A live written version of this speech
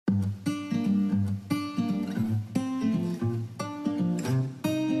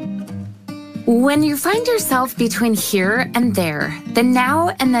When you find yourself between here and there, the now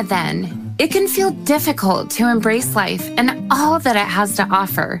and the then, it can feel difficult to embrace life and all that it has to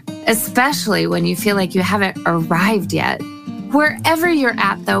offer, especially when you feel like you haven't arrived yet. Wherever you're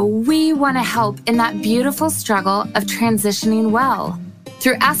at, though, we want to help in that beautiful struggle of transitioning well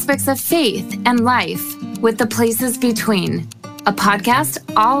through aspects of faith and life with The Places Between, a podcast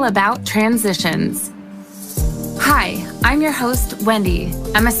all about transitions. Hi, I'm your host, Wendy.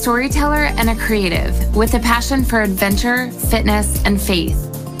 I'm a storyteller and a creative with a passion for adventure, fitness, and faith.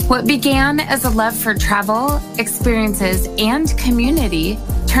 What began as a love for travel, experiences, and community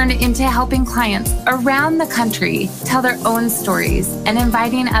turned into helping clients around the country tell their own stories and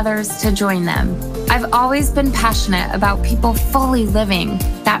inviting others to join them. I've always been passionate about people fully living.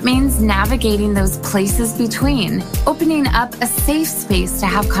 That means navigating those places between, opening up a safe space to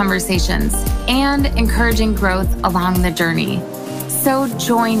have conversations, and encouraging growth along the journey. So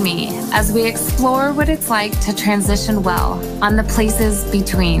join me as we explore what it's like to transition well on The Places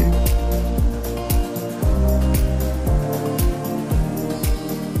Between.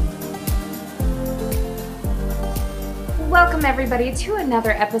 Welcome, everybody, to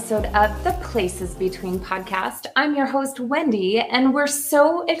another episode of The Places Between podcast. I'm your host, Wendy, and we're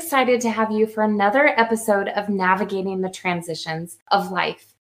so excited to have you for another episode of Navigating the Transitions of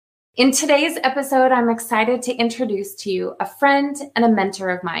Life. In today's episode, I'm excited to introduce to you a friend and a mentor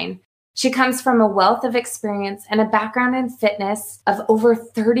of mine. She comes from a wealth of experience and a background in fitness of over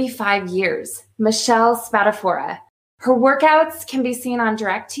 35 years, Michelle Spadafora. Her workouts can be seen on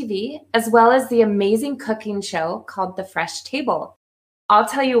DirecTV, as well as the amazing cooking show called The Fresh Table. I'll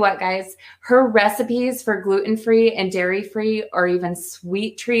tell you what, guys, her recipes for gluten-free and dairy-free or even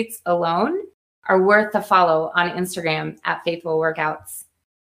sweet treats alone are worth a follow on Instagram at Faithful Workouts.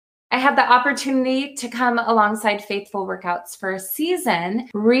 I had the opportunity to come alongside Faithful Workouts for a season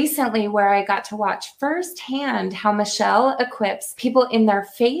recently where I got to watch firsthand how Michelle equips people in their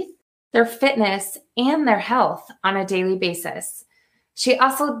faith, their fitness, and their health on a daily basis. She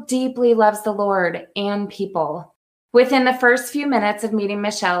also deeply loves the Lord and people. Within the first few minutes of meeting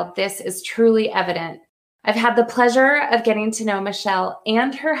Michelle, this is truly evident. I've had the pleasure of getting to know Michelle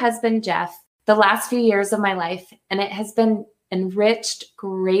and her husband, Jeff, the last few years of my life, and it has been enriched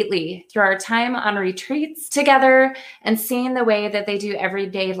greatly through our time on retreats together and seeing the way that they do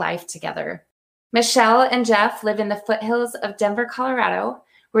everyday life together. Michelle and Jeff live in the foothills of Denver, Colorado,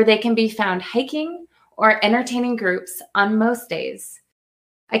 where they can be found hiking or entertaining groups on most days.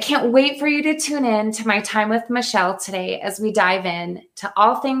 I can't wait for you to tune in to my time with Michelle today as we dive in to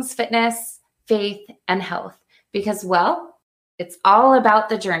all things fitness, faith, and health, because, well, it's all about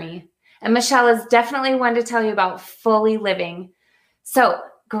the journey. And Michelle is definitely one to tell you about fully living. So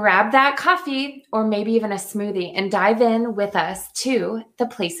grab that coffee or maybe even a smoothie and dive in with us to The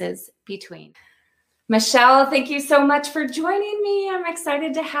Places Between. Michelle, thank you so much for joining me. I'm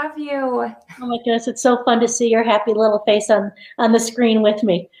excited to have you. Oh my goodness, it's so fun to see your happy little face on the screen with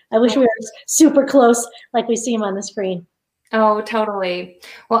me. I wish we were super close like we see him on the screen. Oh, totally.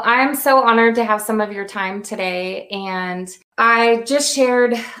 Well, I'm so honored to have some of your time today. And I just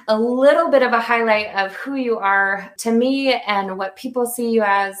shared a little bit of a highlight of who you are to me and what people see you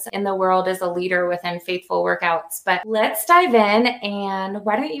as in the world as a leader within Faithful Workouts. But let's dive in. And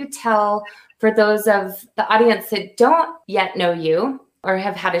why don't you tell, for those of the audience that don't yet know you or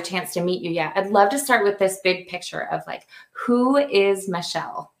have had a chance to meet you yet, I'd love to start with this big picture of like, who is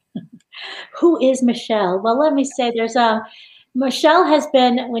Michelle? Who is Michelle? Well, let me say Michelle has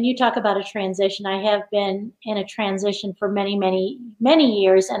been, when you talk about a transition, I have been in a transition for many, many, many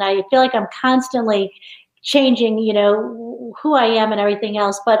years. And I feel like I'm constantly changing, who I am and everything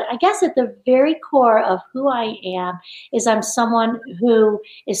else. But I guess at the very core of who I am is I'm someone who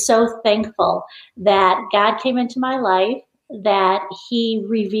is so thankful that God came into my life, that he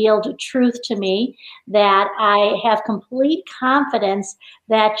revealed truth to me, that I have complete confidence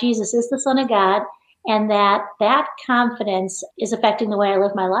that Jesus is the Son of God, and that confidence is affecting the way I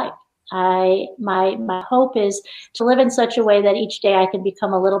live my life. My hope is to live in such a way that each day I can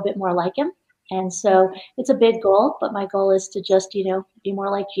become a little bit more like him. And so it's a big goal, but my goal is to just, be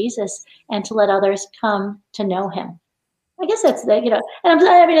more like Jesus and to let others come to know him. I guess that's and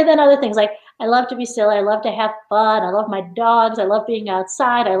then other things like I love to be silly. I love to have fun. I love my dogs. I love being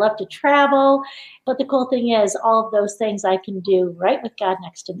outside. I love to travel. But the cool thing is all of those things I can do right with God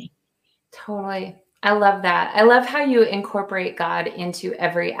next to me. Totally. I love that. I love how you incorporate God into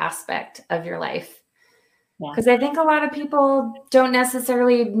every aspect of your life. Because I think a lot of people don't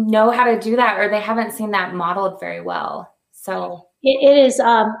necessarily know how to do that, or they haven't seen that modeled very well. So it is,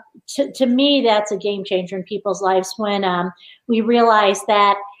 to me, that's a game changer in people's lives when we realize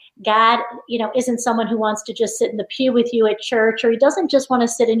that God, isn't someone who wants to just sit in the pew with you at church, or he doesn't just want to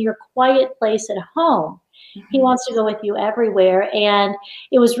sit in your quiet place at home. He wants to go with you everywhere. And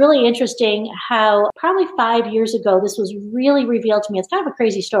it was really interesting how probably 5 years ago, this was really revealed to me. It's kind of a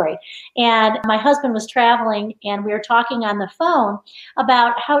crazy story. And my husband was traveling and we were talking on the phone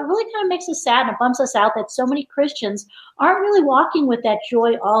about how it really kind of makes us sad and it bums us out that so many Christians aren't really walking with that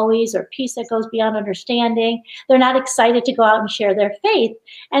joy always, or peace that goes beyond understanding. They're not excited to go out and share their faith.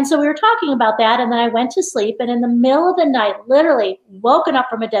 And so we were talking about that. And then I went to sleep, and in the middle of the night, literally woken up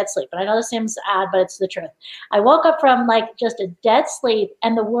from a dead sleep. And I know this seems odd, but it's the truth. I woke up from like just a dead sleep,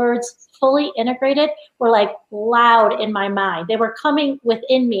 and the words fully integrated were like loud in my mind. They were coming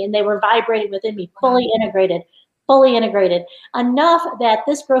within me and they were vibrating within me, fully integrated, enough that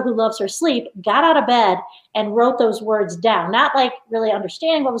this girl who loves her sleep got out of bed and wrote those words down, not like really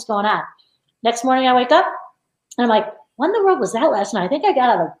understanding what was going on. Next morning I wake up and I'm like, when in the world was that last night? I think I got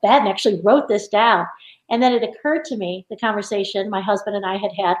out of bed and actually wrote this down. And then it occurred to me, the conversation my husband and I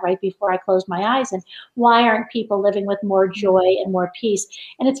had right before I closed my eyes, and why aren't people living with more joy and more peace?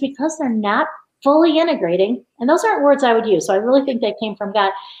 And it's because they're not fully integrating, and those aren't words I would use, so I really think they came from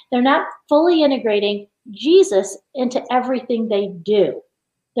God. They're not fully integrating Jesus into everything they do.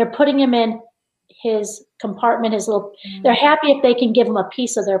 They're putting him in his compartment, they're happy if they can give him a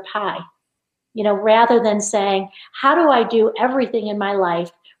piece of their pie, rather than saying, how do I do everything in my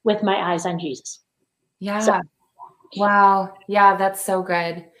life with my eyes on Jesus? Yeah. So, wow. Yeah, that's so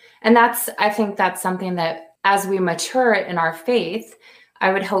good. And I think that's something that as we mature in our faith,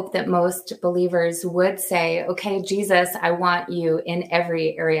 I would hope that most believers would say, okay, Jesus, I want you in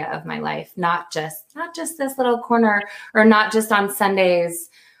every area of my life, not just this little corner, or not just on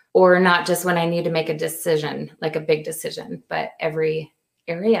Sundays, or not just when I need to make a decision, like a big decision, but every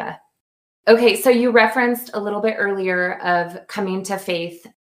area. Okay. So you referenced a little bit earlier of coming to faith.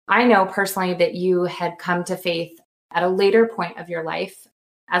 I know personally that you had come to faith at a later point of your life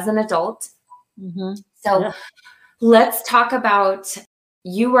as an adult. Mm-hmm. So let's talk about,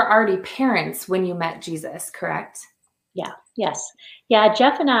 you were already parents when you met Jesus, correct? Yeah. Yes. Yeah.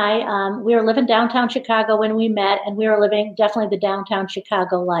 Jeff and I, we were living downtown Chicago when we met, and we were living definitely the downtown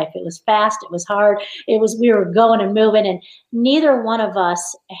Chicago life. It was fast. It was hard. We were going and moving, and neither one of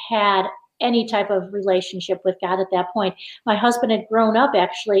us had any type of relationship with God at that point. My husband had grown up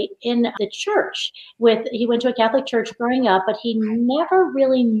actually in the church he went to a Catholic church growing up, but he never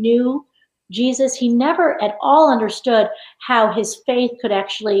really knew Jesus. He never at all understood how his faith could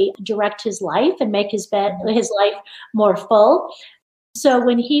actually direct his life and make his life more full. So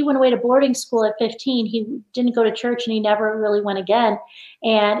when he went away to boarding school at 15, he didn't go to church, and he never really went again.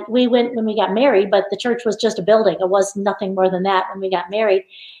 And we went when we got married, but the church was just a building. It was nothing more than that when we got married.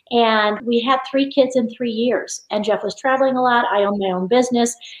 And we had 3 kids in 3 years. And Jeff was traveling a lot. I owned my own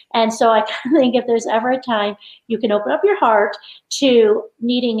business. And so I kind of think if there's ever a time you can open up your heart to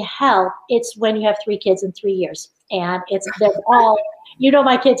needing help, it's when you have 3 kids in 3 years. And they're all,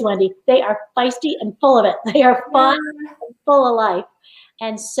 my kids, Wendy, they are feisty and full of it. They are fun and full of life.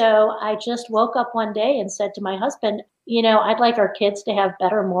 And so I just woke up one day and said to my husband, I'd like our kids to have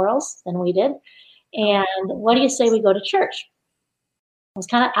better morals than we did. And what do you say we go to church? It was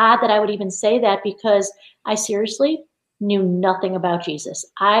kind of odd that I would even say that, because I seriously knew nothing about Jesus.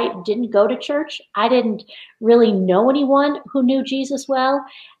 I didn't go to church. I didn't really know anyone who knew Jesus well.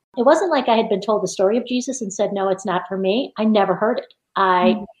 It wasn't like I had been told the story of Jesus and said, no, it's not for me. I never heard it.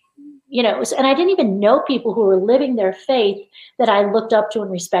 And I didn't even know people who were living their faith that I looked up to and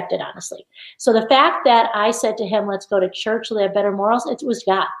respected, honestly. So the fact that I said to him, let's go to church so they have better morals, it was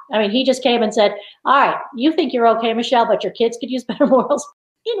God. I mean, he just came and said, all right, you think you're okay, Michelle, but your kids could use better morals.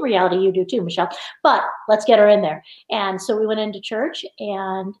 In reality, you do too, Michelle, but let's get her in there. And so we went into church,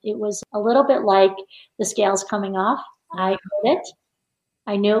 and it was a little bit like the scales coming off. I heard it.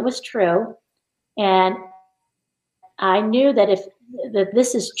 I knew it was true. And I knew that that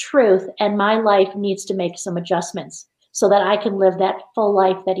this is truth, and my life needs to make some adjustments so that I can live that full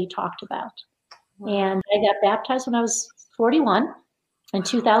life that he talked about. Wow. And I got baptized when I was 41 in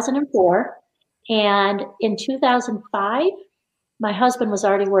 2004. And in 2005, my husband was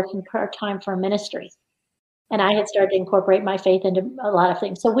already working part-time for a ministry. And I had started to incorporate my faith into a lot of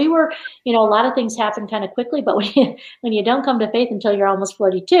things. So we were, a lot of things happen kind of quickly, but when you don't come to faith until you're almost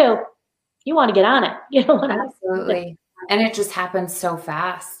 42, you want to get on it. Absolutely. And it just happens so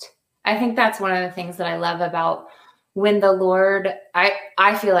fast. I think that's one of the things that I love about when the Lord,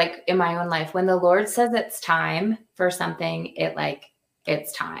 I feel like in my own life, when the Lord says it's time for something,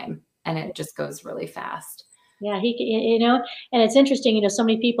 it's time, and it just goes really fast. Yeah, and it's interesting, so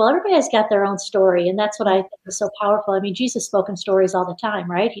many people, everybody has got their own story, and that's what I think is so powerful. I mean, Jesus spoke in stories all the time,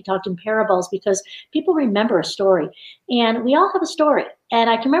 right? He talked in parables because people remember a story, and we all have a story.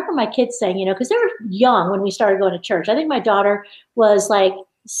 And I can remember my kids saying, because they were young when we started going to church. I think my daughter was like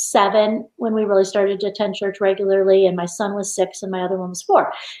 7 when we really started to attend church regularly, and my son was 6, and my other one was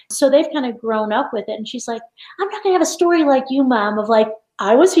 4. So they've kind of grown up with it, and she's like, I'm not gonna have a story like you, Mom, of like,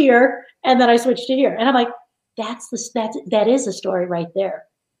 I was here and then I switched to here. And I'm like, that is a story right there.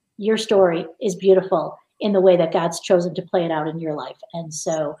 Your story is beautiful in the way that God's chosen to play it out in your life. And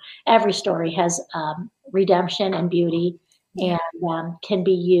so every story has redemption and beauty, and can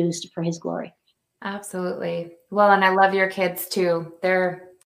be used for his glory. Absolutely. Well, and I love your kids too.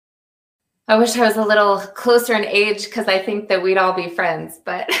 I wish I was a little closer in age because I think that we'd all be friends,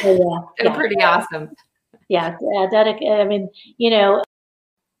 but they're pretty awesome. Yeah. I mean,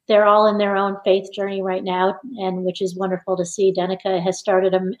 they're all in their own faith journey right now, and which is wonderful to see. Danica has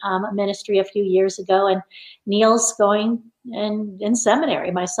started a ministry a few years ago, and Neil's going in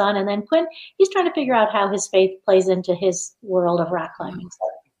seminary, my son. And then Quinn, he's trying to figure out how his faith plays into his world of rock climbing. So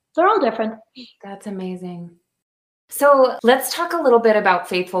they're all different. That's amazing. So let's talk a little bit about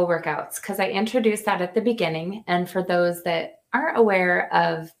Faithful Workouts, because I introduced that at the beginning. And for those that aren't aware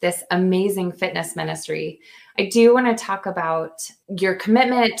of this amazing fitness ministry, I do want to talk about your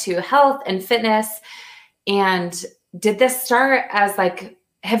commitment to health and fitness. And did this start as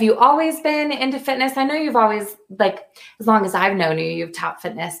have you always been into fitness? I know you've always, as long as I've known you, you've taught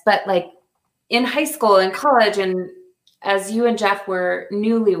fitness, but in high school and college, and as you and Jeff were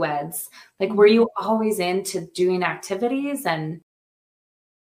newlyweds, were you always into doing activities? And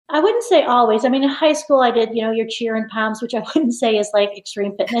I wouldn't say always. I mean, in high school, I did, your cheer and palms, which I wouldn't say is like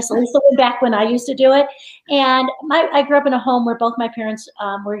extreme fitness, at least back when I used to do it. And I grew up in a home where both my parents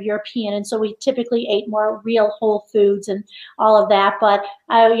were European. And so we typically ate more real whole foods and all of that. But,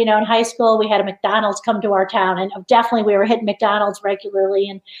 in high school, we had a McDonald's come to our town. And definitely we were hitting McDonald's regularly,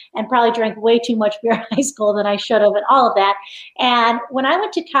 and probably drank way too much beer in high school than I should have, and all of that. And when I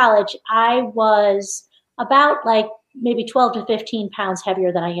went to college, I was about maybe 12 to 15 pounds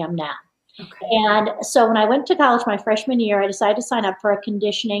heavier than I am now. Okay. And so when I went to college my freshman year, I decided to sign up for a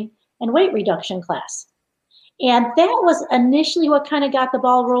conditioning and weight reduction class. And that was initially what kind of got the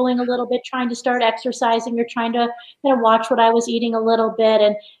ball rolling a little bit, trying to start exercising or trying to watch what I was eating a little bit.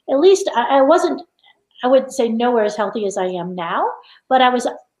 And at least I wouldn't say nowhere as healthy as I am now, but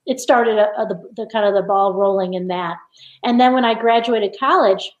it started the kind of the ball rolling in that. And then when I graduated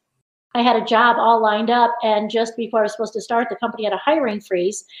college, I had a job all lined up, and just before I was supposed to start, the company had a hiring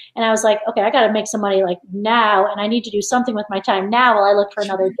freeze. And I was like, okay, I got to make some money now, and I need to do something with my time now while I look for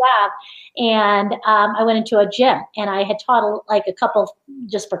another job. And I went into a gym, and I had taught a couple,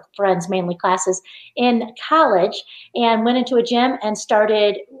 just for friends, mainly classes in college, and went into a gym and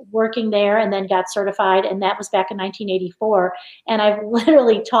started working there, and then got certified. And that was back in 1984. And I've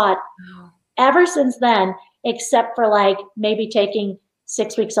literally taught ever since then, except for maybe taking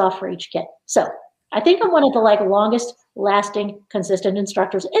 6 weeks off for each kid. So I think I'm one of the longest lasting, consistent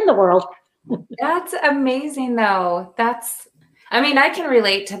instructors in the world. That's amazing though. I can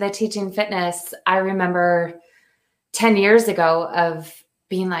relate to the teaching fitness. I remember 10 years ago of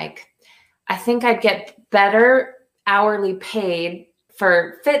being I think I'd get better hourly paid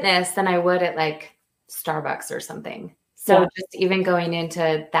for fitness than I would at Starbucks or something. So just even going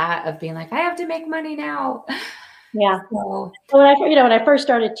into that of being I have to make money now. Yeah. So when I first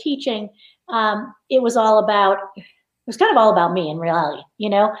started teaching, it was kind of all about me in reality.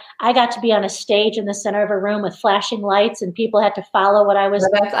 I got to be on a stage in the center of a room with flashing lights, and people had to follow what I was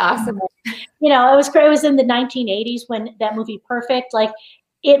doing. That's awesome. It was great. It was in the 1980s when that movie Perfect,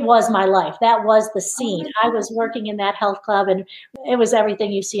 it was my life. That was the scene. I was working in that health club, and it was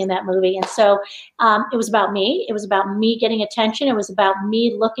everything you see in that movie. And so it was about me. It was about me getting attention. It was about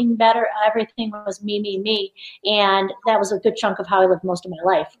me looking better. Everything was me, me, me. And that was a good chunk of how I lived most of my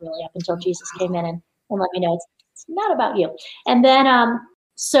life, really, up until Jesus came in and let me know it's not about you. And then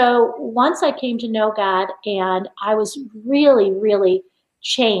so once I came to know God, and I was really, really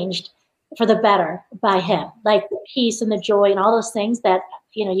changed for the better by him, the peace and the joy and all those things that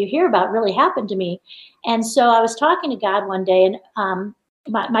you hear about really happened to me. And so I was talking to God one day, and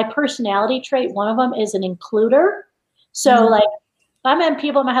my personality trait, one of them is an includer. So if I'm in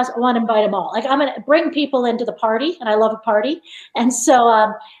people in my house, I want to invite them all. I'm going to bring people into the party, and I love a party. And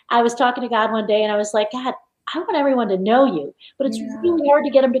so I was talking to God one day, and I was like, God, I want everyone to know you, but it's really hard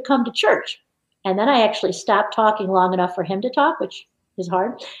to get them to come to church. And then I actually stopped talking long enough for him to talk, which is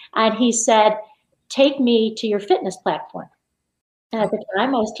hard. And he said, take me to your fitness platform. And at the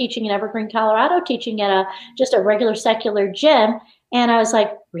time I was teaching in Evergreen, Colorado, teaching at just a regular secular gym. And I was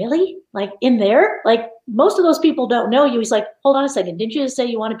like, really? Like in there? Like most of those people don't know you. He's like, hold on a second. Didn't you just say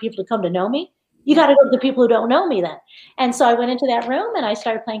you wanted people to come to know me? You got to go to the people who don't know me then. And so I went into that room and I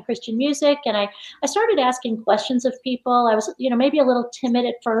started playing Christian music, and I started asking questions of people. I was, maybe a little timid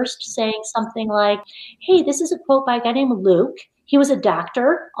at first, saying something like, hey, this is a quote by a guy named Luke. He was a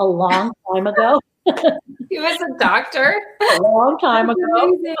doctor a long time ago. He was a doctor a long time ago.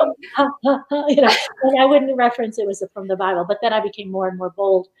 Amazing. And I wouldn't reference it was from the Bible, but then I became more and more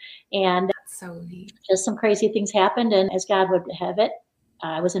bold, and That's so neat. Just some crazy things happened. And as God would have it,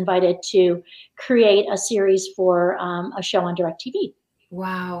 I was invited to create a series for a show on DirecTV.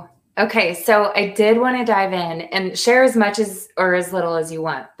 Wow. Okay. So I did want to dive in and share as much as or as little as you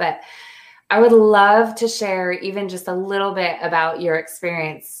want, but I would love to share even just a little bit about your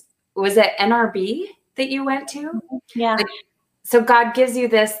experience. Was it NRB that you went to? Yeah. So God gives you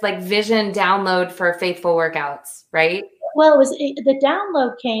this vision download for faithful workouts, right? Well, the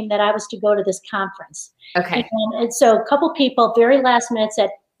download came that I was to go to this conference. Okay. And so a couple people very last minute said,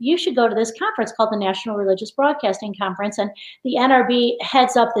 you should go to this conference called the National Religious Broadcasting Conference. And the NRB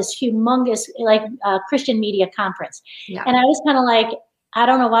heads up this humongous Christian media conference. Yeah. And I was kind of like, I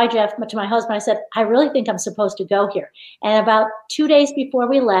don't know why, Jeff, but to my husband, I said, I really think I'm supposed to go here. And about 2 days before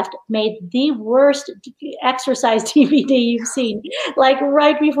we left, made the worst exercise DVD you've seen,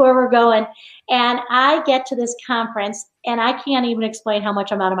 right before we're going. And I get to this conference, and I can't even explain how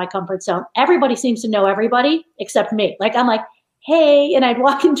much I'm out of my comfort zone. Everybody seems to know everybody except me. I'm like, hey, and I'd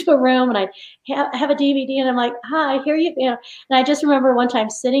walk into a room and I'd have a DVD, and I'm like, hi, here you go. And I just remember one time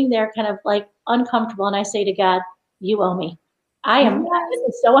sitting there kind of uncomfortable, and I say to God, you owe me. I am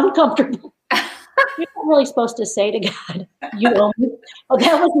so uncomfortable. You're not really supposed to say to God, you owe me. Well,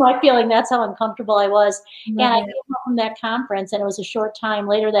 that was my feeling. That's how uncomfortable I was. And I came home from that conference, and it was a short time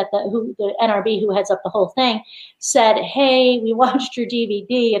later that the NRB, who heads up the whole thing, said, hey, we watched your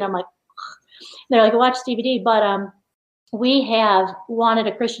DVD. And I'm like, they're like, watch DVD, but we have wanted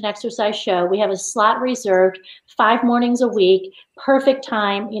a Christian exercise show. We have a slot reserved 5 mornings a week, perfect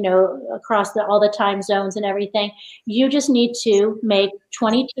time, across all the time zones and everything. You just need to make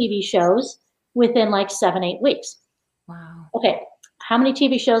 20 TV shows within 7-8 weeks. Wow. Okay. How many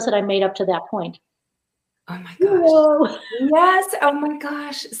TV shows had I made up to that point? Oh my gosh. Whoa. Yes. Oh my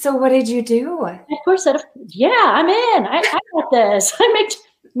gosh. So what did you do? Of course, I'm in. I got this.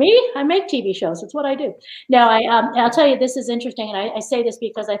 I make TV shows. That's what I do. No, I'll tell you, this is interesting. And I say this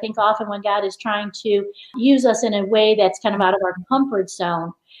because I think often when God is trying to use us in a way that's kind of out of our comfort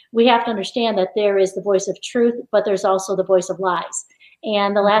zone, we have to understand that there is the voice of truth, but there's also the voice of lies.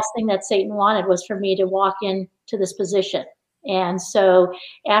 And the last thing that Satan wanted was for me to walk into this position. And so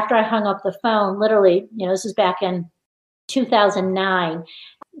after I hung up the phone, literally, this is back in 2009,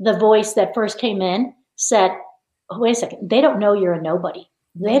 the voice that first came in said, oh, wait a second, they don't know you're a nobody.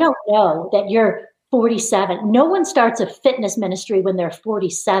 They don't know that you're 47. No one starts a fitness ministry when they're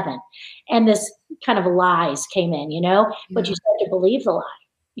 47. And this kind of lies came in, but you start to believe the lie.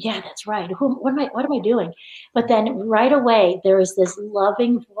 Yeah, that's right. What am I doing? But then right away, there was this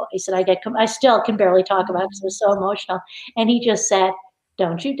loving voice that I still can barely talk about because it was so emotional. And he just said,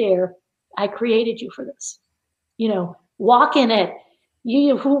 don't you dare. I created you for this. Walk in it.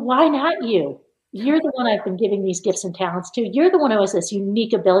 Why not you? You're the one I've been giving these gifts and talents to. You're the one who has this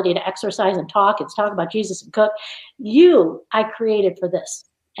unique ability to exercise and talk about Jesus and cook. I created for this.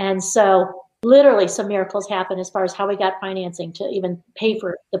 And so literally some miracles happen as far as how we got financing to even pay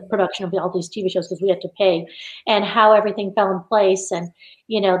for the production of all these TV shows, because we had to pay, and how everything fell in place. And,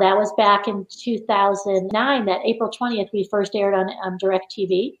 that was back in 2009, that April 20th, we first aired on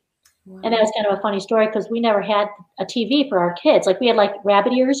DirecTV. Wow. And that was kind of a funny story because we never had a TV for our kids. We had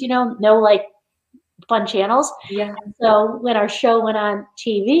rabbit ears, no fun channels. Yeah. So when our show went on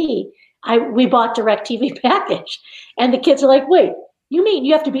TV, we bought DirecTV package, and the kids are like, wait, you mean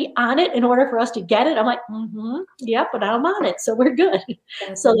you have to be on it in order for us to get it? I'm like, yep, but I'm on it, so we're good.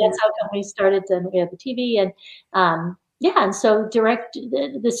 So that's how we started. Then we had the TV, and and so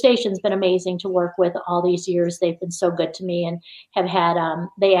the station's been amazing to work with all these years. They've been so good to me, and have had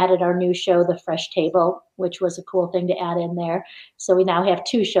they added our new show, The Fresh Table, which was a cool thing to add in there. So we now have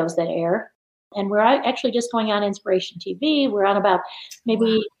 2 shows that air. And we're actually just going on Inspiration TV. We're on about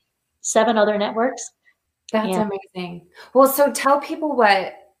maybe 7 other networks. That's amazing. Well, so tell people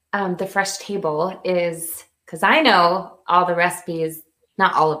what the Fresh Table is, because I know all the recipes,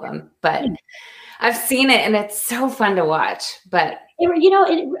 not all of them, but I've seen it and it's so fun to watch, but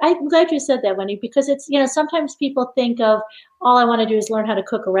I'm glad you said that, Wendy, because it's, sometimes people think of all I want to do is learn how to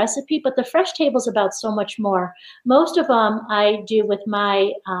cook a recipe, but the fresh table is about so much more. Most of them I do with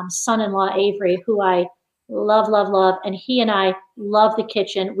my son-in-law, Avery, who I love, love, love. And he and I love the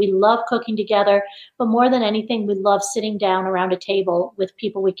kitchen. We love cooking together, but more than anything, we love sitting down around a table with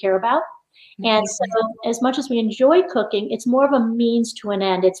people we care about. And so, as much as we enjoy cooking, it's more of a means to an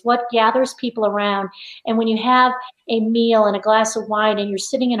end. It's what gathers people around. And when you have a meal and a glass of wine and you're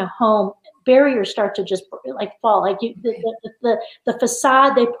sitting in a home, barriers start to just like fall. Like the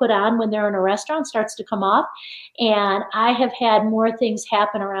facade they put on when they're in a restaurant starts to come off. And I have had more things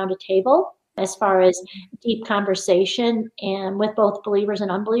happen around a table as far as deep conversation and with both believers and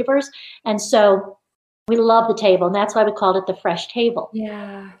unbelievers. And so we love the table, and that's why we called it the fresh table.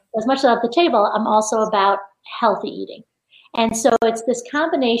 Yeah. As much as I love the table, I'm also about healthy eating. And so it's this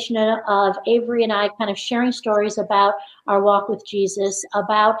combination of Avery and I kind of sharing stories about our walk with Jesus,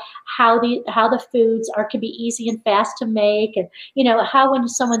 about how the foods can be easy and fast to make, and how when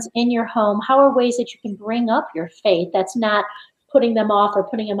someone's in your home, how are ways that you can bring up your faith that's not putting them off or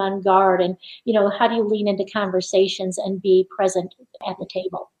putting them on guard, and how do you lean into conversations and be present at the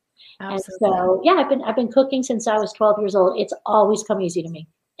table. Absolutely. And so, yeah, I've been cooking since I was 12 years old. It's always come easy to me.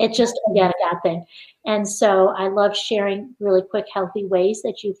 It's just, again, a God thing. And so I love sharing really quick, healthy ways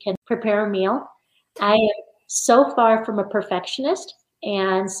that you can prepare a meal. I am so far from a perfectionist.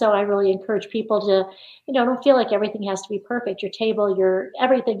 And so I really encourage people to, don't feel like everything has to be perfect. Your table, your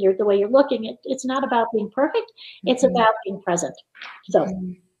everything, the way you're looking. It's not about being perfect. It's about being present. So,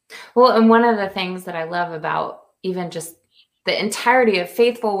 well, and one of the things that I love about even just the entirety of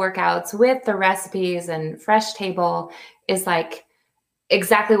Faithful Workouts with the recipes and Fresh Table is like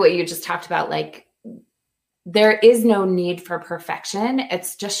exactly what you just talked about. Like, there is no need for perfection.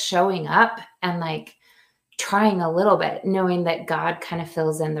 It's just showing up and like trying a little bit, knowing that God kind of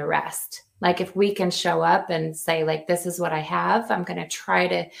fills in the rest. Like, if we can show up and say, like, this is what I have, I'm going to try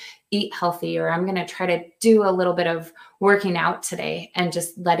to eat healthy, or I'm going to try to do a little bit of working out today, and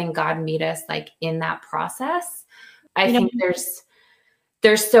just letting God meet us like in that process. I think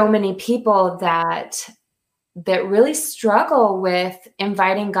there's so many people that really struggle with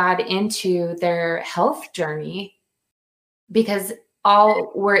inviting God into their health journey, because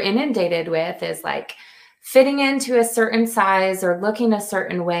all we're inundated with is like fitting into a certain size or looking a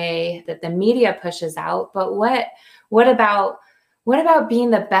certain way that the media pushes out. But what about being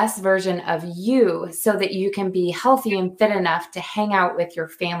the best version of you, so that you can be healthy and fit enough to hang out with your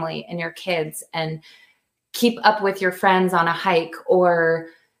family and your kids and keep up with your friends on a hike, or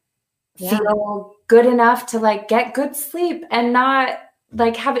feel good enough to like get good sleep and not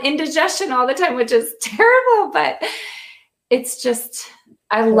like have indigestion all the time, which is terrible. But it's just,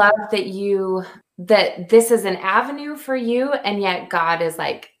 I love that this is an avenue for you. And yet God is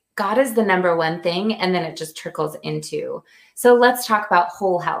the number one thing. And then it just trickles into. So let's talk about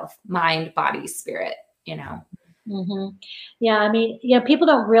whole health, mind, body, spirit, Mm-hmm. Yeah, I mean, people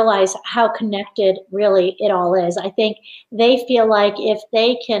don't realize how connected really it all is. I think they feel like if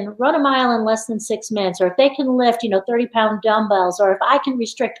they can run a mile in less than 6 minutes, or if they can lift, 30-pound dumbbells, or if I can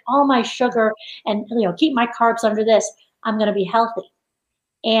restrict all my sugar and, keep my carbs under this, I'm going to be healthy.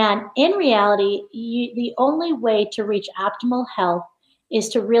 And in reality, the only way to reach optimal health is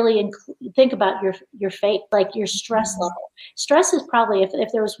to really think about your faith, like your stress level. Stress is probably,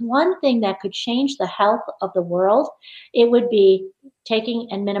 if there was one thing that could change the health of the world, it would be taking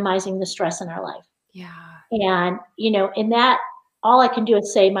and minimizing the stress in our life. Yeah. And, in that, all I can do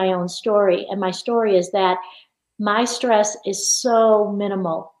is say my own story. And my story is that my stress is so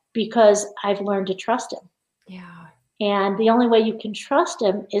minimal because I've learned to trust him. Yeah. And the only way you can trust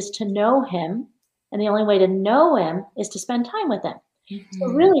him is to know him. And the only way to know him is to spend time with him. Mm-hmm. So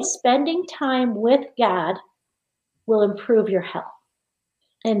really, spending time with God will improve your health.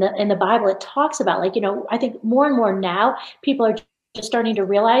 In the Bible, it talks about, I think more and more now, people are just starting to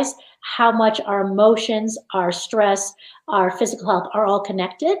realize how much our emotions, our stress, our physical health are all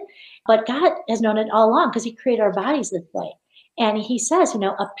connected. But God has known it all along, because he created our bodies this way. And he says,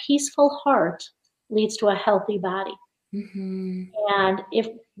 a peaceful heart leads to a healthy body. Mm-hmm. And if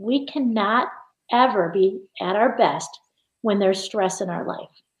we cannot ever be at our best when there's stress in our life.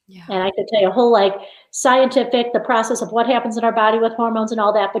 Yeah. And I could tell you a whole scientific, the process of what happens in our body with hormones and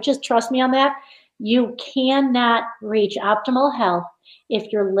all that, but just trust me on that. You cannot reach optimal health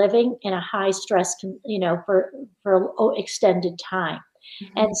if you're living in a high stress, for extended time.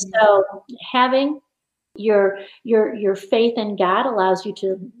 Mm-hmm. And so having your faith in God allows you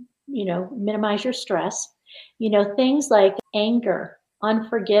to, minimize your stress. Things like anger,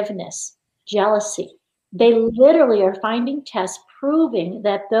 unforgiveness, jealousy. They literally are finding tests proving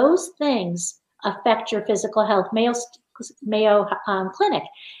that those things affect your physical health. Mayo Clinic,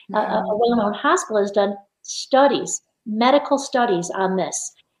 a well-known hospital, has done studies, medical studies on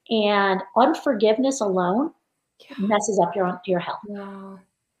this. And unforgiveness alone messes up your health. Wow.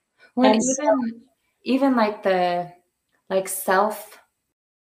 Well, And even like self,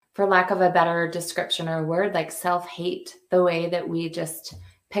 for lack of a better description or word, like self-hate, the way that we just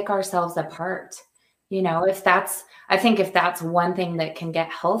pick ourselves apart. I think if that's one thing that can get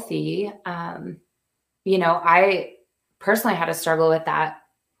healthy, I personally had to struggle with that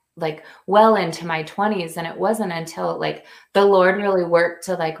like well into my 20s. And it wasn't until like the Lord really worked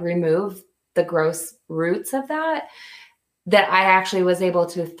to like remove the gross roots of that I actually was able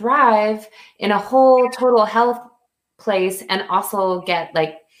to thrive in a whole total health place and also get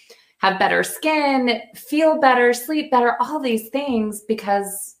like have better skin, feel better, sleep better, all these things,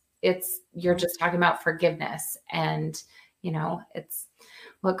 because you're just talking about forgiveness, and it's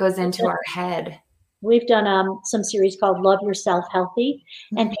what goes into our head. We've done some series called Love Yourself Healthy.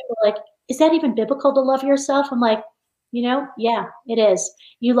 And people are like, is that even biblical to love yourself? I'm like, yeah, it is.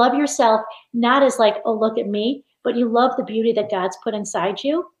 You love yourself, not as like, oh, look at me, but you love the beauty that God's put inside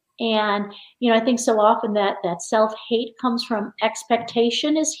you. And, I think so often that self-hate comes from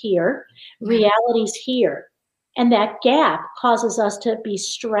expectation is here, reality's here. And that gap causes us to be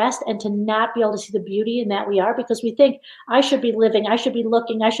stressed and to not be able to see the beauty in that we are, because we think I should be living, I should be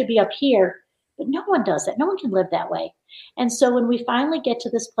looking, I should be up here. But no one does that. No one can live that way. And so when we finally get to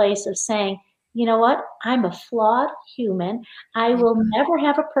this place of saying, you know what, I'm a flawed human. I will never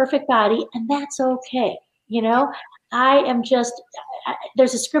have a perfect body, and that's okay. I am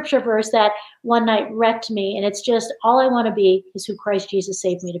there's a scripture verse that one night wrecked me, and it's just, all I want to be is who Christ Jesus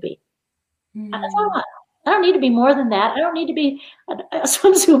saved me to be. That's all I want. I don't need to be more than that. I don't need to be a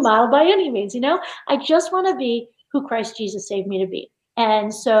swimsuit model by any means. I just want to be who Christ Jesus saved me to be.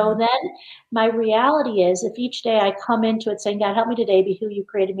 And so then my reality is, if each day I come into it saying, God, help me today be who you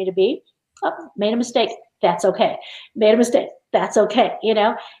created me to be. Oh, made a mistake. That's okay. Made a mistake. That's okay.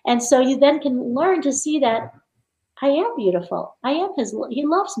 And so you then can learn to see that I am beautiful. I am he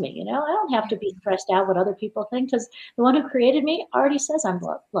loves me. I don't have to be stressed out what other people think, because the one who created me already says I'm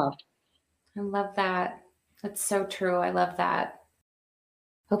loved. I love that. That's so true. I love that.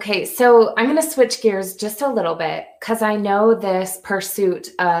 Okay, so I'm going to switch gears just a little bit, because I know this pursuit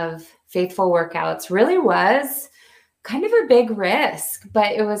of faithful workouts really was kind of a big risk,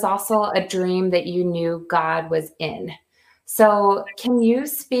 but it was also a dream that you knew God was in. So can you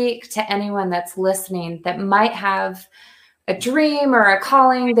speak to anyone that's listening that might have a dream or a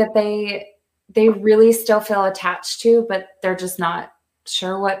calling that they really still feel attached to, but they're just not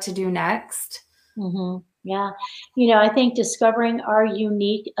sure what to do next? Mm-hmm. Yeah. I think discovering our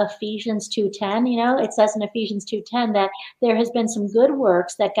unique Ephesians 2:10, it says in Ephesians 2:10 that there has been some good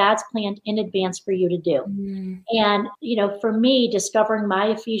works that God's planned in advance for you to do. And, for me, discovering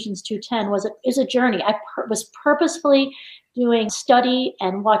my Ephesians 2:10 is a journey. I was purposefully doing study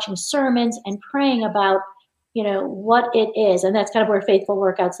and watching sermons and praying about, what it is. And that's kind of where Faithful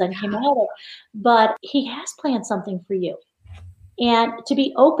Workouts then came out of. But he has planned something for you. And to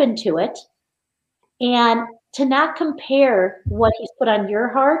be open to it, and to not compare what he's put on your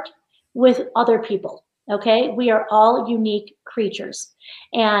heart with other people. Okay. We are all unique creatures.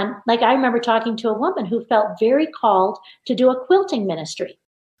 And like, I remember talking to a woman who felt very called to do a quilting ministry.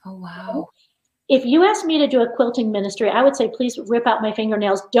 Oh, wow. If you asked me to do a quilting ministry, I would say, please rip out my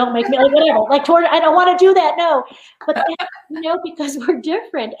fingernails. Don't make me whatever. I don't want to do that. No. But because we're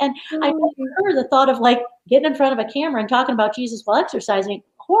different. And I heard the thought of getting in front of a camera and talking about Jesus while exercising.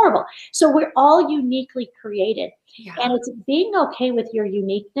 Horrible. So we're all uniquely created. And it's being okay with your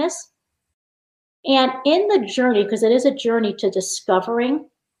uniqueness. And in the journey, because it is a journey to discovering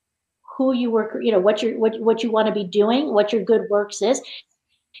who you were, what you want to be doing, what your good works is.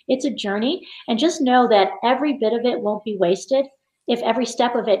 It's a journey. And just know that every bit of it won't be wasted. If every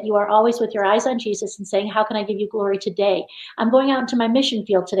step of it, you are always with your eyes on Jesus and saying, how can I give you glory today? I'm going out into my mission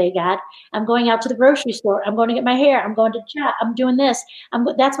field today, God. I'm going out to the grocery store. I'm going to get my hair. I'm going to chat. I'm doing this.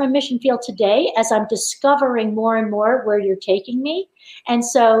 That's my mission field today, as I'm discovering more and more where you're taking me. And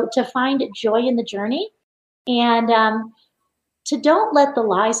so to find joy in the journey, and to don't let the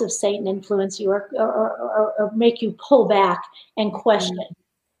lies of Satan influence you or make you pull back and question.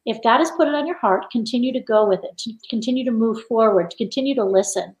 If God has put it on your heart, continue to go with it, to continue to move forward, to continue to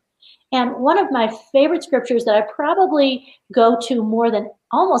listen. And one of my favorite scriptures that I probably go to more than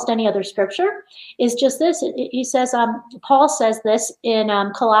almost any other scripture is just this. He says, Paul says this in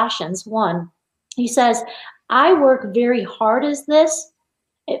Colossians 1. He says, I work very hard as this,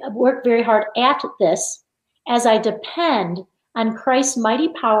 work very hard at this as I depend on Christ's mighty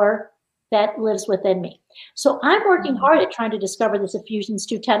power that lives within me. So I'm working hard at trying to discover this Ephesians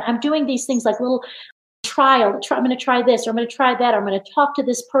 2:10. I'm doing these things like little trial. I'm going to try this, or I'm going to try that, or I'm going to talk to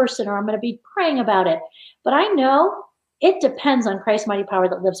this person, or I'm going to be praying about it. But I know it depends on Christ's mighty power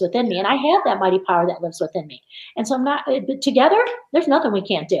that lives within me. And I have that mighty power that lives within me. And so together, there's nothing we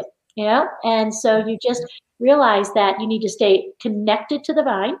can't do, And so you just realize that you need to stay connected to the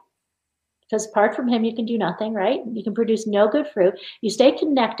vine, because apart from him, you can do nothing, right? You can produce no good fruit. You stay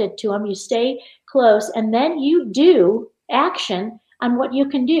connected to him, you stay close, and then you do action on what you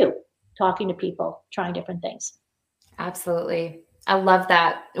can do, talking to people, trying different things. Absolutely. I love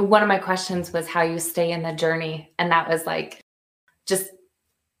that. One of my questions was how you stay in the journey. And that was like, just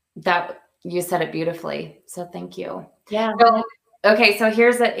that you said it beautifully. So thank you. Yeah. So, okay. So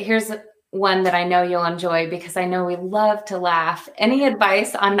here's one that I know you'll enjoy, because I know we love to laugh. Any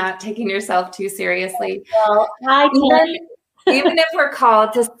advice on not taking yourself too seriously? Well, even if we're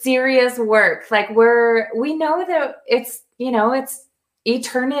called to serious work, like we know that it's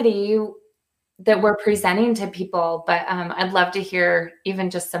eternity that we're presenting to people, but I'd love to hear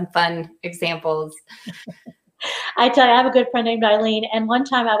even just some fun examples. I tell you, I have a good friend named Eileen, and one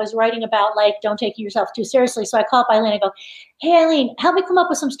time I was writing about don't taking yourself too seriously. So I call up Eileen and go, "Hey Eileen, help me come up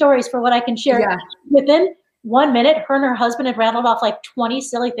with some stories for what I can share." Yeah. Within 1 minute, her and her husband had rattled off 20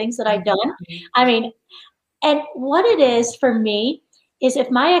 silly things that I'd done. I mean, and what it is for me is, if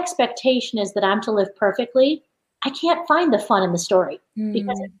my expectation is that I'm to live perfectly, I can't find the fun in the story,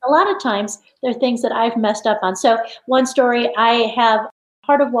 because a lot of times there are things that I've messed up on. So one story, I have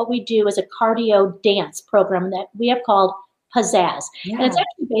part of what we do is a cardio dance program that we have called Pizzazz. Yeah. And it's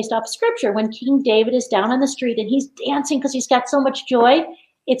actually based off scripture. When King David is down on the street and he's dancing because he's got so much joy,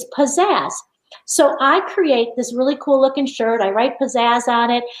 it's pizzazz. So I create this really cool looking shirt. I write pizzazz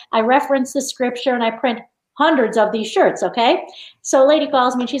on it. I reference the scripture, and I print hundreds of these shirts. Okay. So a lady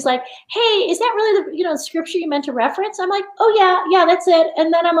calls me and she's like, "Hey, is that really the scripture you meant to reference?" I'm like, "Oh yeah, that's it."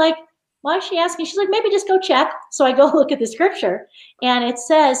 And then I'm like, "Why is she asking?" She's like, "Maybe just go check." So I go look at the scripture, and it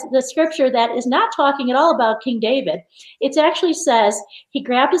says, the scripture that is not talking at all about King David. It actually says he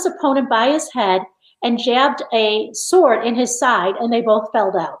grabbed his opponent by his head and jabbed a sword in his side, and they both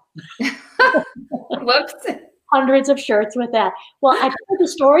fell down. Whoops. Hundreds of shirts with that. Well, I told the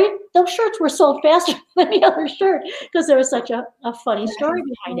story. Those shirts were sold faster than any other shirt, because there was such a funny story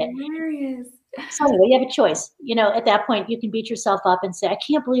behind it. Hilarious. So anyway, you have a choice. At that point, you can beat yourself up and say, "I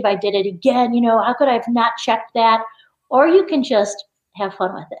can't believe I did it again. How could I have not checked that?" Or you can just have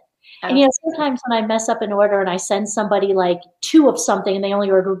fun with it. And sometimes when I mess up an order and I send somebody 2 of something and they only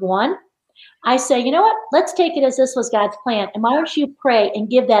ordered 1, I say, "You know what? Let's take it as this was God's plan. And why don't you pray and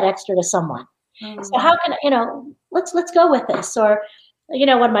give that extra to someone?" So how can let's go with this. Or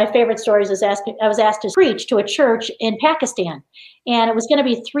one of my favorite stories is I was asked to preach to a church in Pakistan, and it was going to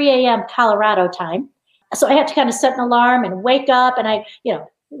be 3 a.m. Colorado time. So I had to kind of set an alarm and wake up, and I,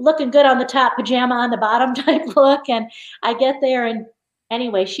 looking good on the top, pajama on the bottom type look. And I get there, and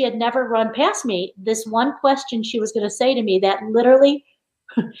anyway, she had never run past me. This one question she was going to say to me that literally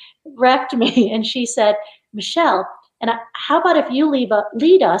wrecked me. And she said, "Michelle, how about if you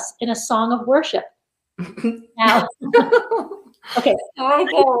lead us in a song of worship?" Now, okay. Oh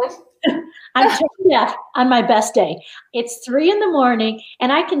gosh. I'm tone deaf on my best day. It's 3 a.m,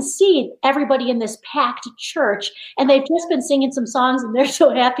 and I can see everybody in this packed church, and they've just been singing some songs, and they're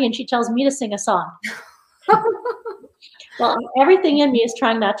so happy. And she tells me to sing a song. Well, everything in me is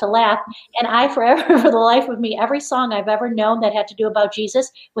trying not to laugh. And I forever, for the life of me, every song I've ever known that had to do about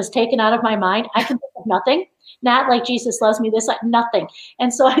Jesus was taken out of my mind. I can think of nothing. Not like Jesus loves me, nothing.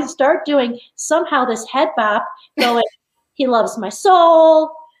 And so I start doing somehow this head bop going, "He loves my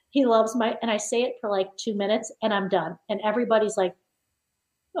soul. He loves and I say it for 2 minutes, and I'm done. And everybody's like,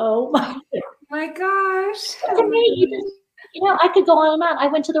 "Oh my gosh." To me, I could go on and on. I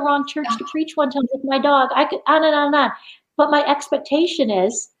went to the wrong church to preach one time with my dog. I could on and on and on. But my expectation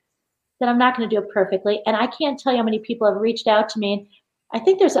is that I'm not going to do it perfectly. And I can't tell you how many people have reached out to me. And I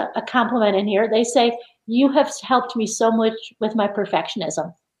think there's a compliment in here. They say, "You have helped me so much with my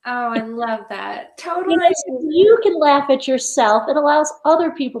perfectionism." Oh, I love that. Totally. You can laugh at yourself. It allows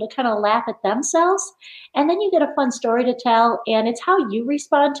other people to kind of laugh at themselves. And then you get a fun story to tell. And it's how you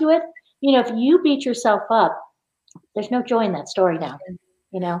respond to it. If you beat yourself up, there's no joy in that story now.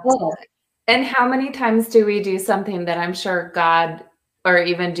 Well, and how many times do we do something that I'm sure God or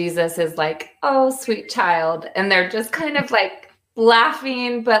even Jesus is like, "Oh, sweet child," and they're just kind of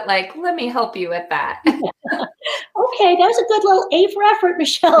laughing, but let me help you with that. Okay, that was a good little A for effort,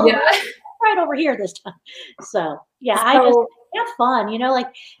 Michelle. Yeah. Right over here this time. So yeah, have fun, like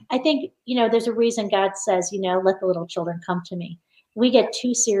I think, there's a reason God says, let the little children come to me. We get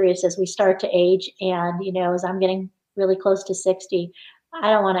too serious as we start to age. And, as I'm getting really close to 60, I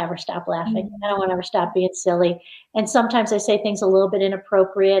don't want to ever stop laughing. I don't want to ever stop being silly. And sometimes I say things a little bit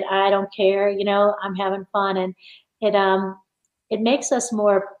inappropriate. I don't care, I'm having fun. And it makes us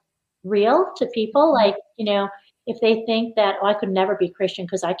more real to people. Like, if they think that, oh, I could never be Christian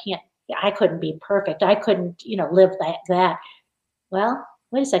because I couldn't be perfect. I couldn't, live that. Well,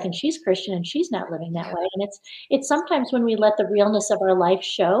 wait a second, she's Christian and she's not living that way. And it's sometimes when we let the realness of our life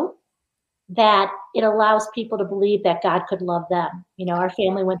show that it allows people to believe that God could love them. Our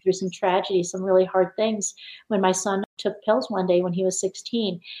family went through some tragedy, some really hard things when my son took pills one day when he was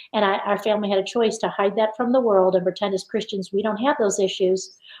 16. And our family had a choice to hide that from the world and pretend as Christians we don't have those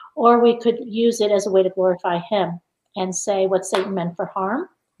issues, or we could use it as a way to glorify him and say what Satan meant for harm,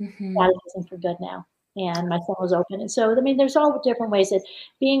 God is using for good now. And my son was open. And so, there's all different ways that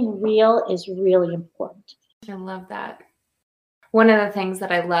being real is really important. I love that. One of the things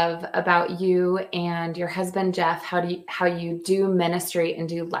that I love about you and your husband, Jeff, how you do ministry and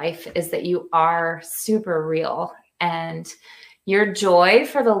do life is that you are super real, and your joy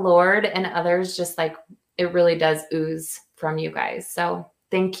for the Lord and others, just like it really does ooze from you guys. So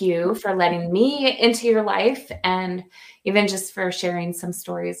thank you for letting me into your life and even just for sharing some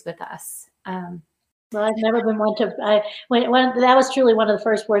stories with us. Well, I've never been one to, when that was truly one of the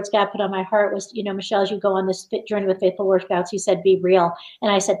first words God put on my heart was, Michelle, as you go on this journey with Faithful Workouts, he said, be real.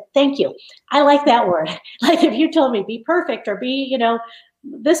 And I said, thank you. I like that word. Like if you told me be perfect or be,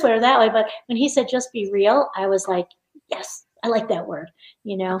 this way or that way. But when he said, just be real, I was like, yes, I like that word.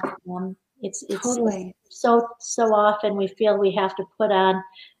 It's totally. so often we feel we have to put on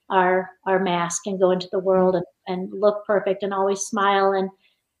our mask and go into the world and look perfect and always smile. And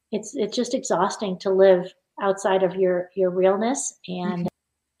it's just exhausting to live outside of your realness. And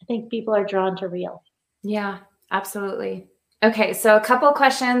I think people are drawn to real. Yeah, absolutely. Okay. So a couple of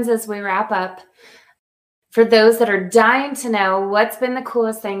questions as we wrap up. For those that are dying to know, what's been the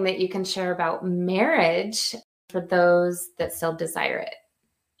coolest thing that you can share about marriage for those that still desire it?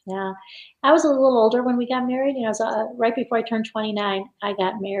 Yeah. I was a little older when we got married. I was right before I turned 29, I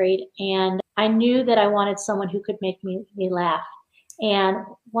got married, and I knew that I wanted someone who could make me laugh. And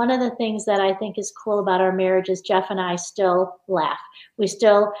one of the things that I think is cool about our marriage is Jeff and I still laugh.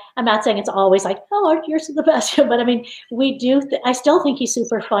 I'm not saying it's always like, oh, yours is the best, but we do. I still think he's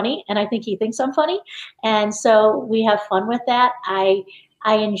super funny, and I think he thinks I'm funny. And so we have fun with that. I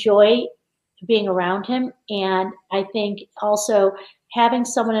enjoy being around him. And I think also having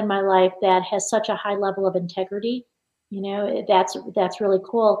someone in my life that has such a high level of integrity, that's really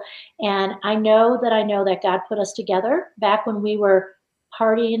cool. And I know that God put us together back when we were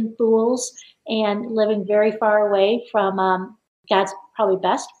partying fools and living very far away from God's probably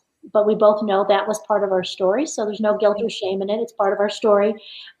best. But we both know that was part of our story. So there's no guilt or shame in it. It's part of our story.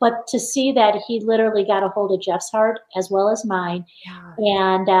 But to see that he literally got a hold of Jeff's heart as well as mine,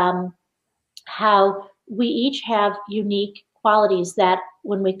 and how we each have unique qualities that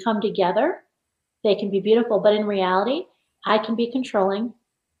when we come together, they can be beautiful. But in reality, I can be controlling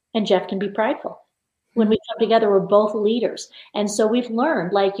and Jeff can be prideful. When we come together, we're both leaders. And so we've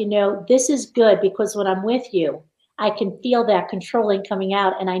learned, this is good because when I'm with you, I can feel that controlling coming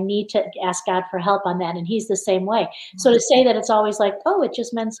out, and I need to ask God for help on that. And he's the same way. So to say that it's always like, oh, it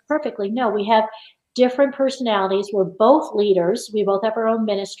just meant perfectly. No, we have different personalities. We're both leaders. We both have our own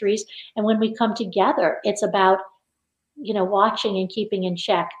ministries. And when we come together, it's about, watching and keeping in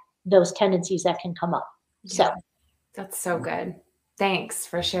check those tendencies that can come up. Yeah, so that's so good. Thanks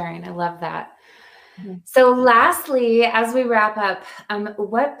for sharing. I love that. Mm-hmm. So lastly, as we wrap up,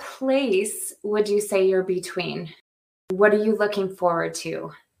 what place would you say you're between? What are you looking forward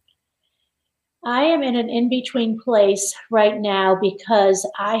to? I am in an in-between place right now because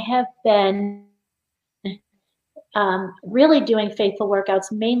I have been really doing faithful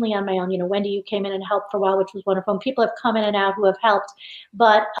workouts mainly on my own. Wendy, you came in and helped for a while, which was wonderful. And people have come in and out who have helped.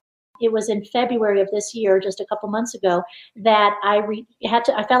 But it was in February of this year, just a couple months ago, that I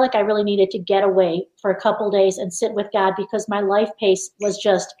felt like I really needed to get away for a couple of days and sit with God because my life pace was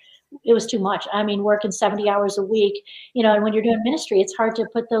it was too much. Working 70 hours a week, and when you're doing ministry, it's hard to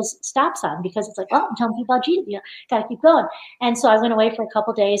put those stops on because it's like, oh, I'm telling people about Jesus, got to keep going. And so I went away for a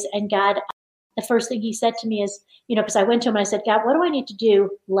couple of days, and God, the first thing he said to me is, because I went to him and I said, God, what do I need to do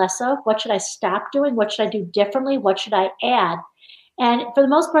less of? What should I stop doing? What should I do differently? What should I add? And for the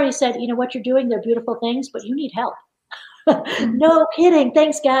most part, he said, what you're doing, they're beautiful things, but you need help. No kidding.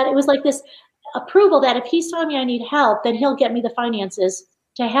 Thanks, God. It was like this approval that if he's telling me I need help, then he'll get me the finances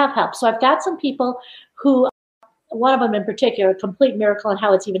to have help. So I've got some people who one of them in particular, a complete miracle, and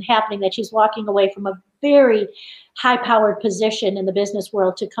how it's even happening, that she's walking away from a very high-powered position in the business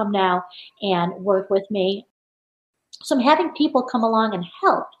world to come now and work with me. So I'm having people come along and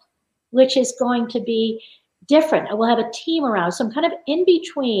help, which is going to be different. I will have a team around. So I'm kind of in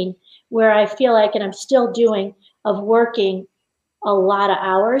between where I feel like, and I'm still doing, of working a lot of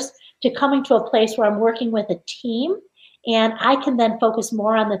hours, to coming to a place where I'm working with a team, and I can then focus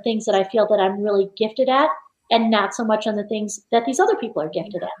more on the things that I feel that I'm really gifted at, and not so much on the things that these other people are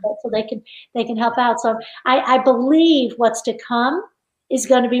gifted at, right? So they can help out. So I believe what's to come is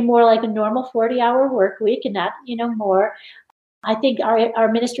going to be more like a normal 40-hour work week, and not, more. I think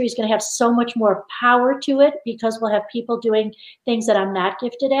our ministry is going to have so much more power to it, because we'll have people doing things that I'm not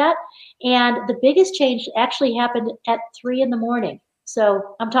gifted at. And the biggest change actually happened at 3 a.m.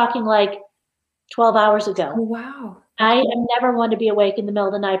 So I'm talking like 12 hours ago. Oh, wow. I am never one to be awake in the middle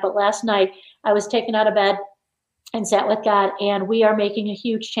of the night, but last night I was taken out of bed and sat with God, and we are making a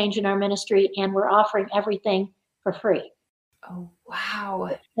huge change in our ministry, and we're offering everything for free. Oh,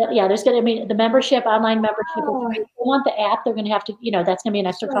 wow. Yeah, there's going to be the membership, online membership. Wow. If they want the app, they're going to have to, that's going to be an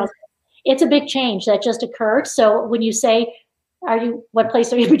extra cost. It's a big change that just occurred. So when you say, what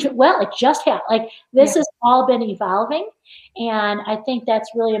place are you between? Well, it just happened. This has all been evolving. And I think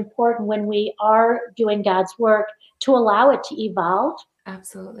that's really important when we are doing God's work, to allow it to evolve.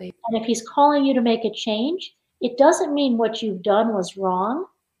 Absolutely. And if he's calling you to make a change, it doesn't mean what you've done was wrong.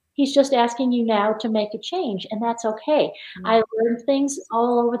 He's just asking you now to make a change, and that's okay. Mm-hmm. I learned things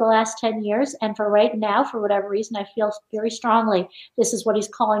all over the last 10 years, and for right now, for whatever reason, I feel very strongly this is what he's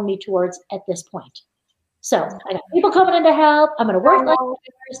calling me towards at this point. So I got people coming in to help. I'm going to work like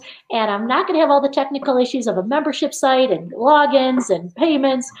others, and I'm not going to have all the technical issues of a membership site and logins and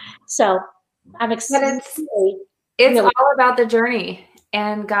payments. So I'm excited. It's all about the journey.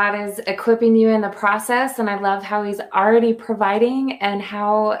 And God is equipping you in the process. And I love how he's already providing, and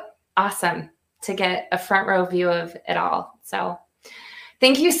how awesome to get a front row view of it all. So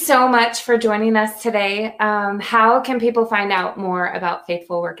thank you so much for joining us today. How can people find out more about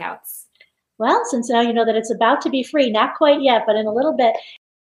Faithful Workouts? Well, since now you know that it's about to be free, not quite yet, but in a little bit,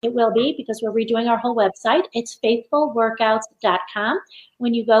 it will be, because we're redoing our whole website. It's faithfulworkouts.com.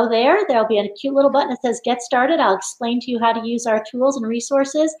 When you go there, there'll be a cute little button that says Get Started. I'll explain to you how to use our tools and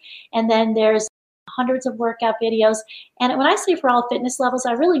resources. And then there's hundreds of workout videos. And when I say for all fitness levels,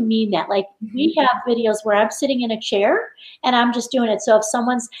 I really mean that. We have videos where I'm sitting in a chair and I'm just doing it. So if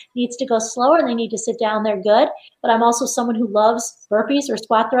someone needs to go slower and they need to sit down, they're good. But I'm also someone who loves burpees or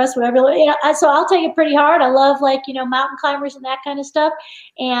squat thrusts, whatever. So I'll take it pretty hard. I love mountain climbers and that kind of stuff.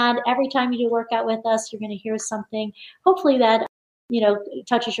 And every time you do a workout with us, you're going to hear something, hopefully that,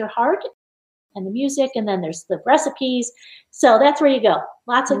 touches your heart, and the music. And then there's the recipes. So that's where you go.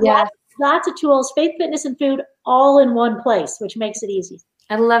 Lots of tools, faith, fitness, and food, all in one place, which makes it easy.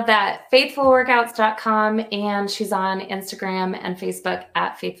 I love that. Faithfulworkouts.com, and she's on Instagram and Facebook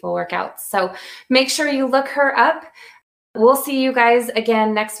at Faithful Workouts. So make sure you look her up. We'll see you guys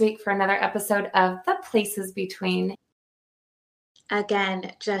again next week for another episode of The Places Between.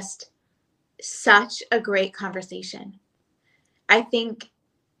 Again, just such a great conversation. I think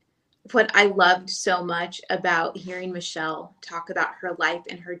what I loved so much about hearing Michelle talk about her life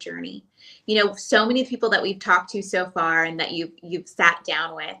and her journey, so many people that we've talked to so far and that you've sat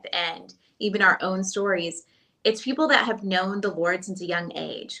down with, and even our own stories, it's people that have known the Lord since a young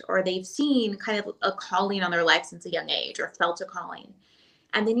age, or they've seen kind of a calling on their life since a young age, or felt a calling.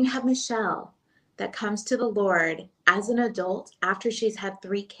 And then you have Michelle that comes to the Lord as an adult after she's had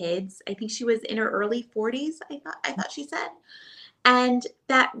 3 kids. I think she was in her early 40s, I thought she said. And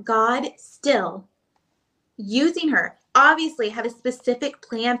that God still using her, obviously have a specific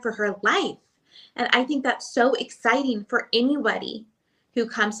plan for her life. And I think that's so exciting for anybody who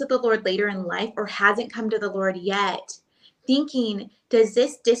comes to the Lord later in life, or hasn't come to the Lord yet, thinking, does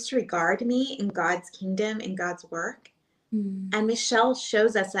this disregard me in God's kingdom and God's work? And Michelle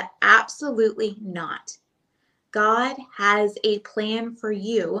shows us that absolutely not. God has a plan for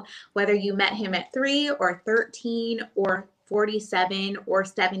you, whether you met him at 3 or 13 or 47 or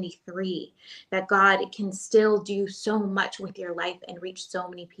 73, that God can still do so much with your life and reach so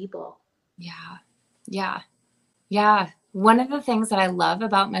many people. Yeah. One of the things that I love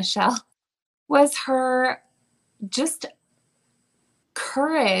about Michelle was her just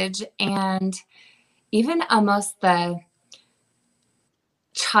courage, and even almost the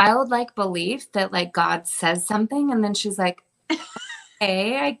childlike belief that God says something, and then she's like,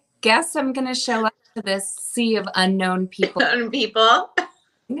 hey, I guess I'm going to show up to this sea of unknown people.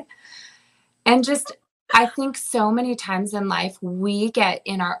 And just, I think so many times in life, we get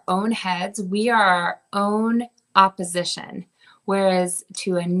in our own heads. We are our own opposition. Whereas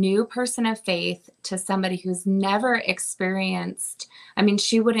to a new person of faith, to somebody who's never experienced, I mean,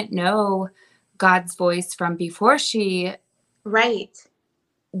 she wouldn't know God's voice from before she Right.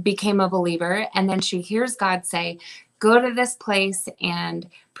 became a believer. And then she hears God say, go to this place and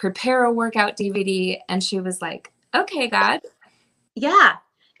prepare a workout DVD. And she was like, okay, God. Yeah.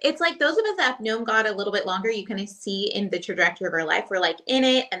 It's like those of us that have known God a little bit longer, you kind of see in the trajectory of our life, we're like in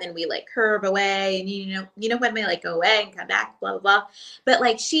it, and then we like curve away, and you know when we like go away and come back, blah, blah, blah. But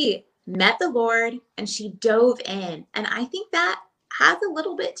like she met the Lord and she dove in. And I think that has a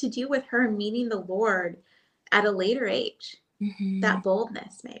little bit to do with her meeting the Lord at a later age. Mm-hmm. That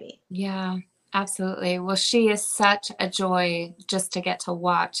boldness, maybe. Yeah, absolutely. Well, she is such a joy just to get to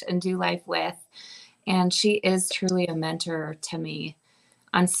watch and do life with. And she is truly a mentor to me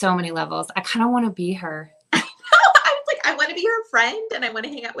on so many levels. I kind of want to be her. I was like, I want to be her friend and I want to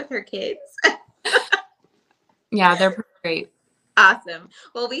hang out with her kids. Yeah, they're pretty great. Awesome.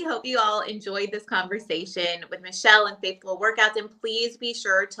 Well, we hope you all enjoyed this conversation with Michelle and Faithful Workouts. And please be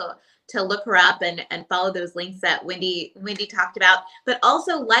sure to look her up and follow those links that Wendy talked about. But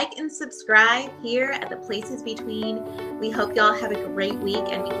also like and subscribe here at the Places Between. We hope y'all have a great week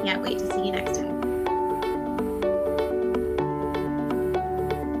and we can't wait to see you next time.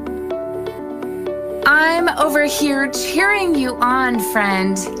 I'm over here cheering you on,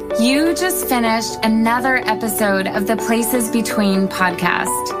 friend. You just finished another episode of the Places Between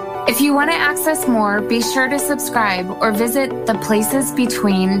podcast. If you want to access more, be sure to subscribe or visit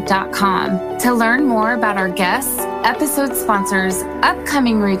theplacesbetween.com to learn more about our guests, episode sponsors,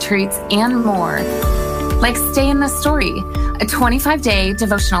 upcoming retreats, and more. Like Stay in the Story, a 25-day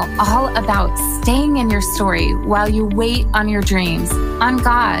devotional all about staying in your story while you wait on your dreams, on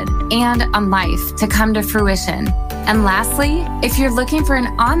God, and on life to come to fruition. And lastly, if you're looking for an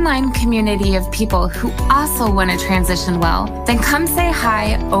online community of people who also want to transition well, then come say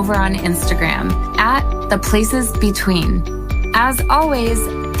hi over on Instagram at The Places Between. As always,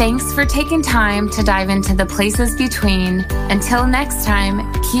 thanks for taking time to dive into the Places Between. Until next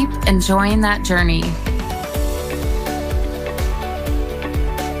time, keep enjoying that journey.